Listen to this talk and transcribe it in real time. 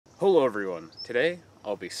Hello everyone! Today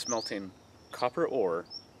I'll be smelting copper ore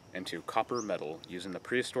into copper metal using the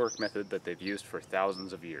prehistoric method that they've used for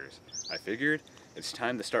thousands of years. I figured it's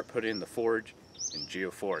time to start putting the forge in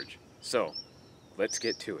GeoForge. So, let's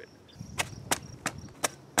get to it.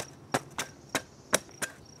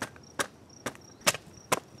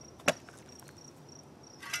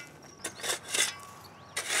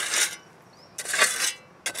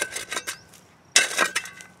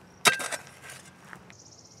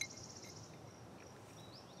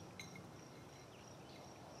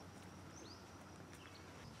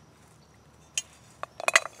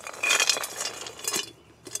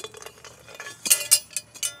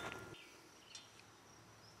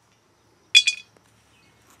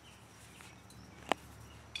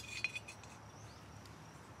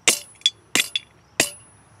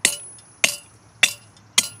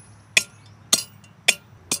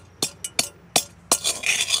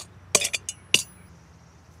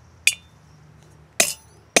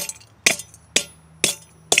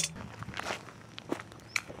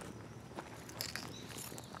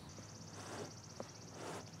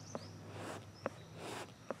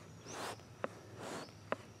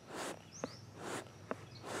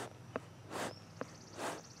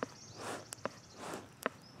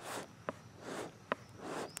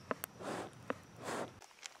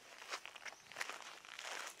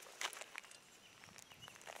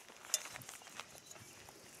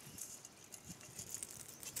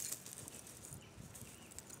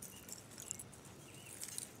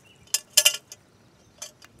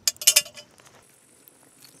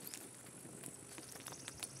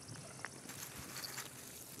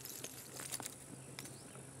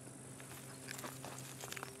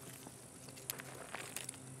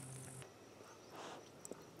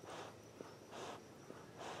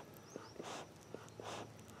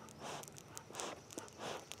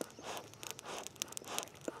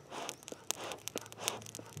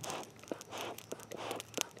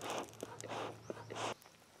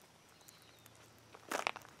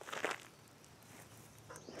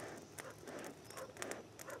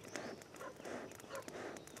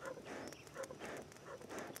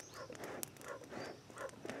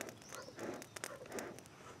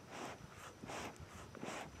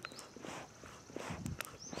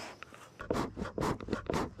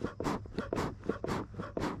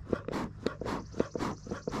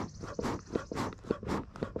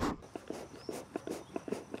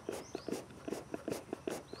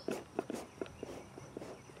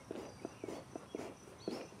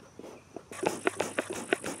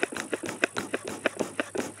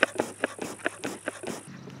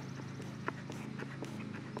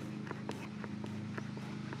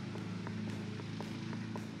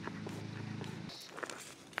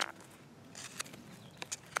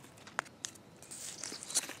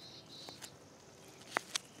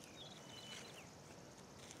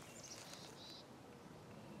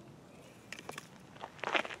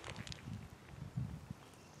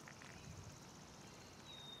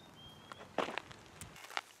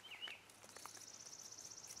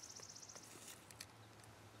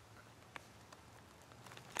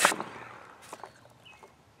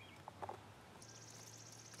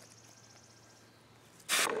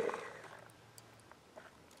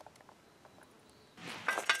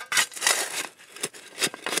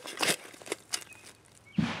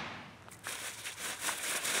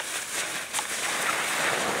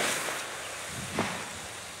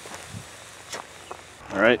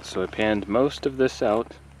 Alright, so I panned most of this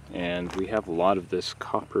out, and we have a lot of this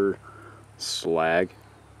copper slag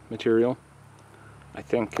material. I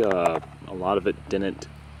think a lot of it didn't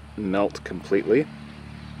melt completely.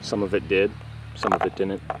 Some of it did, some of it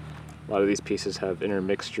didn't. A lot of these pieces have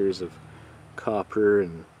intermixtures of copper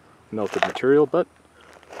and melted material, but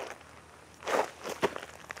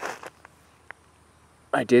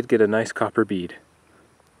I did get a nice copper bead.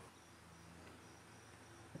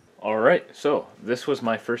 Alright, so this was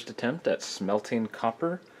my first attempt at smelting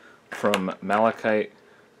copper from malachite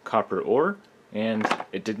copper ore, and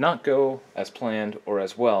it did not go as planned or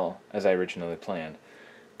as well as I originally planned.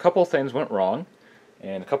 A couple things went wrong,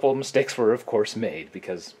 and a couple of mistakes were of course made,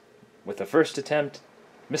 because with the first attempt,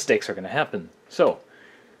 mistakes are going to happen. So,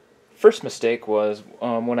 first mistake was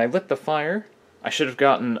when I lit the fire, I should have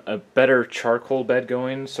gotten a better charcoal bed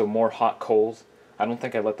going, so more hot coals. I don't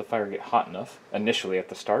think I let the fire get hot enough initially at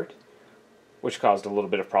the start, which caused a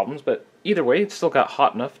little bit of problems, but either way it still got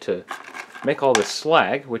hot enough to make all this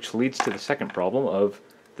slag, which leads to the second problem of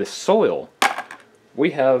the soil.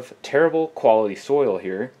 We have terrible quality soil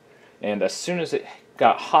here, and as soon as it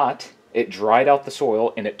got hot, it dried out the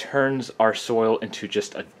soil, and it turns our soil into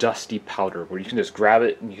just a dusty powder where you can just grab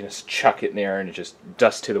it and you can just chuck it in the air and it just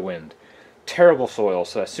dust to the wind. Terrible soil.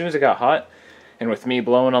 So as soon as it got hot, and with me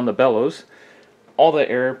blowing on the bellows, all the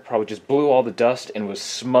air probably just blew all the dust and was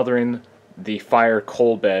smothering the fire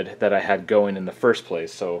coal bed that I had going in the first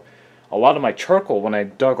place. So a lot of my charcoal, when I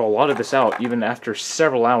dug a lot of this out, even after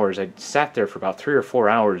several hours, I sat there for about 3 or 4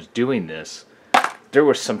 hours doing this, there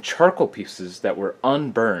were some charcoal pieces that were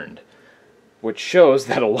unburned, which shows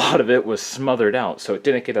that a lot of it was smothered out. So it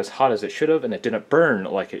didn't get as hot as it should have, and it didn't burn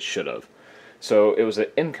like it should have. So it was an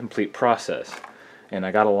incomplete process. And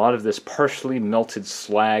I got a lot of this partially melted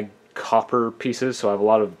slag copper pieces. So I have a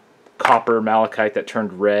lot of copper malachite that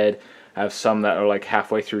turned red. I have some that are like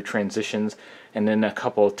halfway through transitions. And then a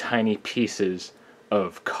couple of tiny pieces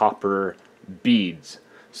of copper beads.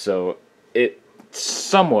 So it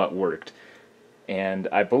somewhat worked. And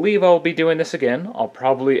I believe I'll be doing this again. I'll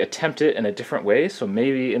probably attempt it in a different way, so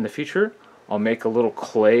maybe in the future I'll make a little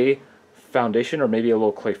clay foundation or maybe a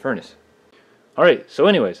little clay furnace. Alright, so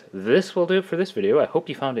anyways, this will do it for this video. I hope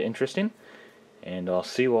you found it interesting, and I'll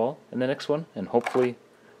see you all in the next one, and hopefully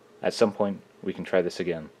at some point we can try this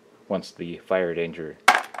again once the fire danger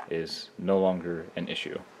is no longer an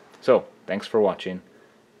issue. So, thanks for watching.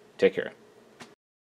 Take care.